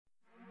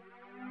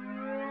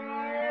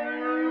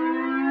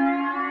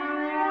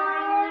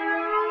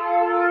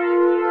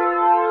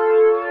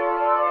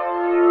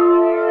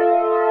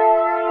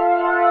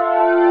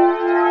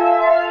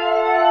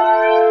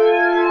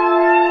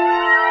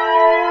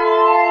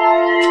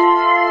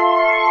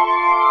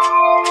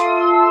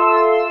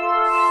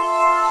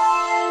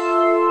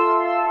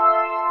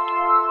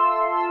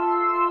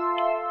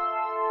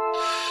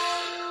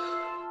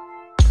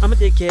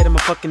dickhead, I'm a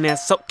fucking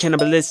ass so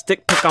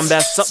cannibalistic. Pick on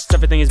best ups,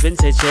 everything has been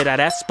said, shit I'd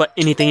ask. But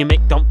anything you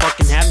make don't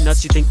fucking have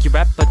nuts. You think you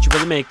rap, but you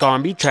really make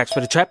R&B tracks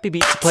with a trappy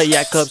beat to play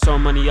at clubs,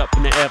 throwing money up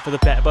in the air for the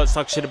fat butt,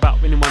 talk shit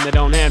about anyone that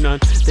don't have none.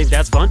 Think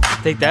that's fun?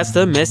 Think that's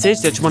the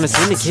message that you wanna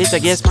send the kids? I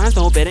guess mine's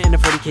no better in a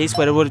 40K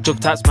sweater with a joke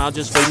top smile,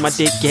 just wait my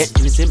dick, get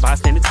innocent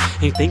bystanders.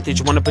 And you think that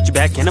you wanna put your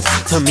back in up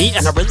to me,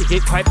 and I really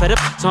get quite fed up.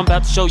 So I'm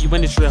about to show you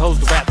industry hoes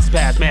the rap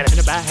SpazzMatik. In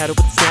a bad hat with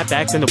the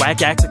snapbacks and the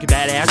whack acts like a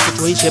badass. But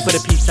you ain't shit but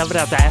a piece of it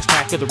out the ass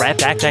crack of the rap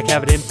backpack.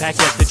 Have an impact,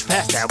 yes, that you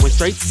passed that. Went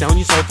straight to selling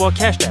you sold for a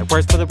cash that.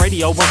 Works for the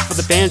radio, works for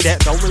the bands that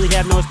don't really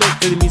have no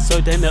respect to me, so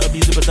they tend to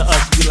abuse it, but to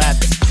us we laugh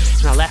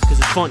at. And I laugh cause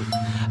it's funny.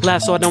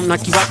 Laugh so I don't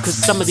knock you out, cause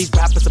some of these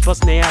rappers are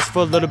busting their ass for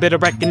a little bit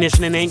of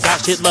recognition and ain't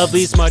got shit.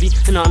 Lovely, smutty,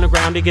 and on the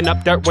ground digging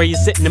up dirt where you're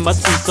sitting. It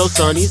must be so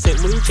sunny.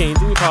 Sitting with your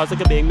chains in your cars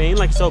like a big man,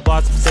 like so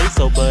boss if you say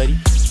so, buddy.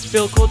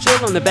 Feel cool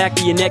chill on the back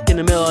of your neck in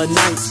the middle of the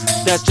night.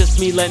 That's just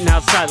me letting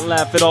outside and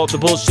laugh at all the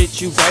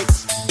bullshit you write.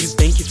 You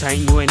think you're tight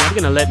and you ain't never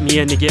gonna let me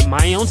in to get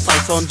my own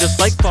slice. So I'm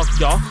just like fuck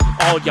y'all,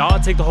 all y'all,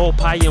 take the whole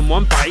pie in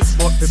one bite.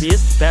 More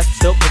previous, fast,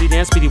 still pretty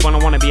damn speedy when I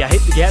wanna be. I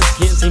hate the gas,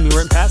 you can't see me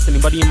running past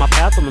anybody in my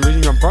path. I'm the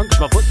reason I'm drunk, cause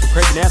my foot for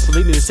crazy ass.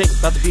 Believe me, this ain't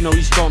about to be no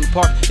East Strong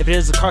Park. If it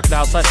is a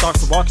crocodile size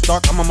starts to walk,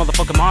 dark, I'm a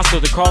motherfucking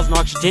monster that crawls in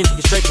oxygen, take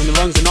it straight from your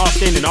lungs and all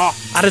standing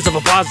off. I deserve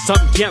a pause or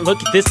something, can't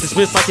look at this,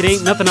 dismiss like it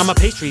ain't nothing. I'm a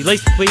pastry,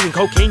 laced with weed and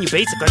cocaine, you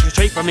basic, like you're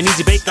straight from an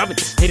easy bake oven.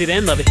 Hate it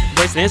and love it,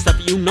 embrace it and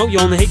stuff, you know you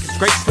only hate cause it's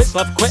great. Quit,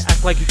 bluff, quit,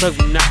 act like you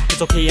clever, nah,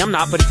 it's okay, I'm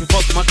not, but if you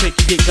fuck with my click,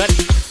 you get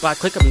gutted. By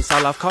click, I mean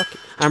style off cock it.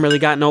 I ain't really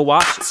got no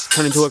options.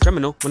 Turn into a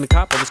criminal when the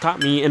cop always caught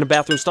me in a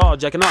bathroom stall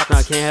jacking off. Now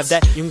I can't have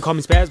that. You can call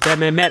me Spaz,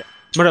 Batman.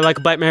 Murder like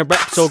a black man,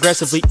 rap so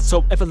aggressively,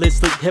 so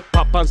effortlessly.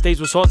 Hip-hop on stage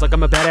with swords like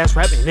I'm a badass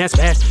rapper, and that's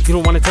fast. You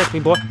don't wanna test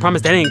me, boy,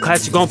 promise that ain't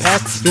class, you gon'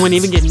 pass. You ain't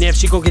even getting F,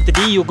 she gon' get the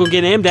D, you gon'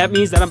 get M. That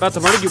means that I'm about to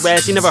murder your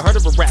ass. You never heard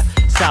of a rap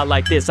style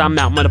like this. I'm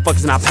out,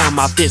 motherfuckers, and I pound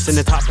my fist in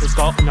the top of the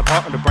skull, in the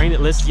part of the brain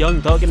that lists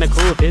young thug and the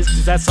crew of his,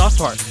 cause that soft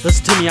part.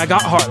 Listen to me, I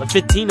got heart, like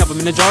 15 of them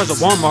in the jars of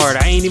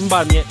Walmart. I ain't even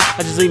bought them yet,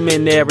 I just leave them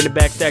in there in the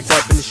back, stacked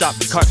up in the shop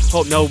cart.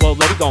 Hope no old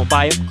lady gon'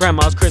 buy it.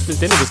 Grandma's Christmas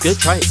dinner was good,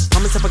 try it.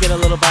 Promise if I get a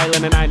little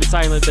violent at night in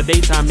silence, the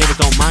daytime niggas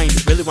don't mind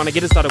it. Really wanna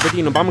get it started with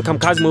you, no bomber come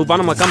cause move on.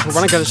 I'm like I'm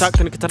running, got a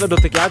shotgun, a katana,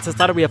 don't think I to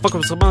start. We have fuck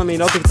with someone, I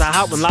don't think it's a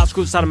hot one. Loud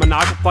screws out of my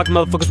knock. Fuck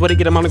motherfuckers, where they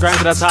get them on the ground,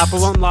 cause that's top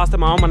of one. Lost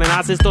in my home, and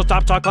I said, still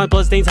stop talking,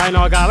 blood stains, I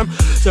know I got them.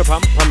 Still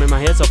problem in my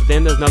head, so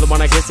then there's another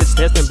one, I guess it's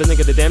testing. Been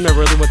thinking the damn,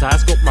 never really went to high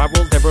school. My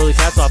rules never really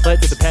passed, so I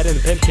fled to the pad and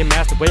the pimp can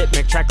master with it.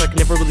 Make track like I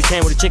never really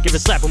can with a chick if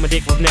it's slap with my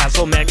dick with now.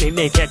 So magnet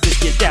name, can't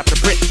just get dapped to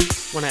prick.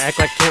 Wanna act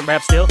like I can't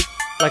rap still?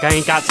 Like I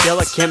ain't got skill,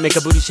 I can't make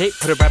a booty shape.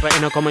 Put a rapper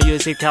in a coma,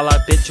 USA call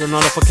out, bitch, you're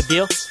not a fucking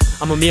deal.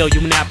 I'm a meal, you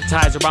an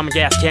appetizer, I'm a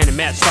gas cannon,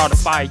 match, start a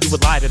fire. You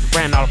would lie to the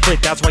brand out of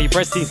flick, that's why your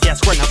breast seems gas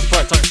squirting out the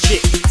front, talking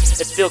shit.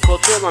 It feel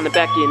cold chill on the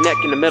back of your neck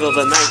in the middle of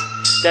the night.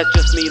 That's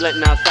just me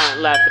letting out silent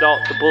laugh at all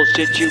the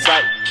bullshit you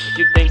write.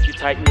 You think you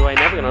tight and you ain't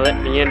never gonna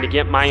let me in to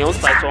get my own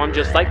slice. So I'm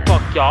just like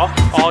fuck y'all,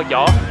 all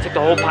y'all, take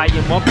the whole pie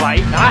in one bite.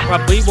 I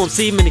probably won't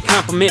see many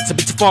compliments, I'll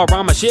be too far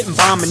around my shit and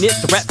bombing it.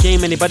 The rap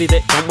game, anybody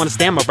that don't wanna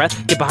stand my breath,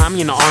 get behind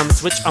me in the arm and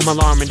switch. I'm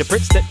alarming the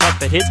pricks that thought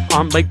that his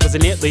arm length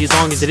wasn't nearly as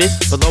long as it is.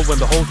 But lo and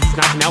behold, he's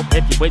knocking out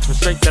heavyweights with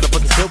straight that I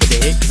fucking still with the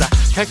hit. Cause I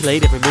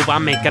calculate every move I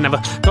make, I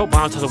never throw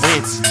bombs to the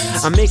wind.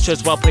 I make sure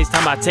it's well placed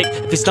time I take.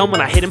 If he's stunned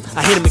when I hit him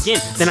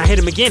again. Then I hit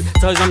him again,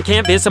 till he's on the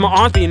canvas and my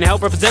arms being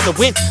held represent the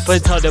win.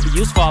 But until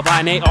W's fall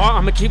by an AR,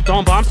 I'ma keep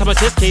throwing bombs till my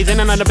chest caves in.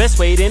 And I'm the best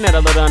way in at a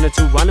little under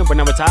 2 running. When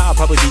I retire, I'll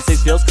probably be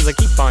 6 bills, cause I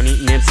keep on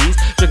eating MCs,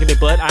 drinking their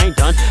blood, I ain't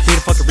done. Need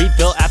a fucking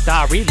refill after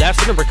I relapse,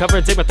 and then recover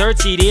and take my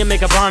 3rd CD and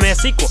make a bomb ass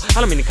sequel.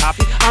 I don't mean to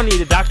copy, I don't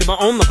need a doctor, but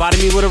own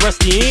lobotomy with a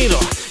rusty needle.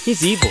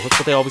 He's evil, that's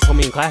what they always told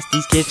me in class.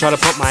 These kids try to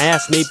pump my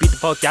ass and they beat the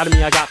fuck out of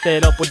me. I got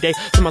fed up one day,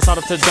 so I sawed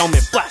up to the dome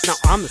and blast. Now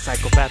I'm the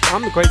psychopath,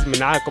 I'm the crazy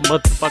maniacal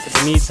motherfucker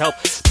that needs help.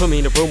 Put me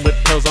in a room with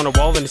pills on the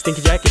wall and a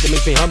stinky jacket that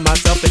makes me hum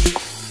myself. And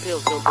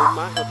pills don't do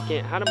my health,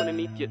 can't hide them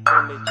underneath your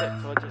thumb. They check,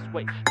 so I just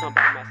wait. Come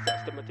by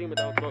myself, stick my team, but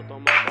don't float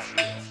on my back.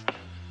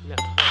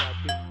 That's what I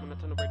do.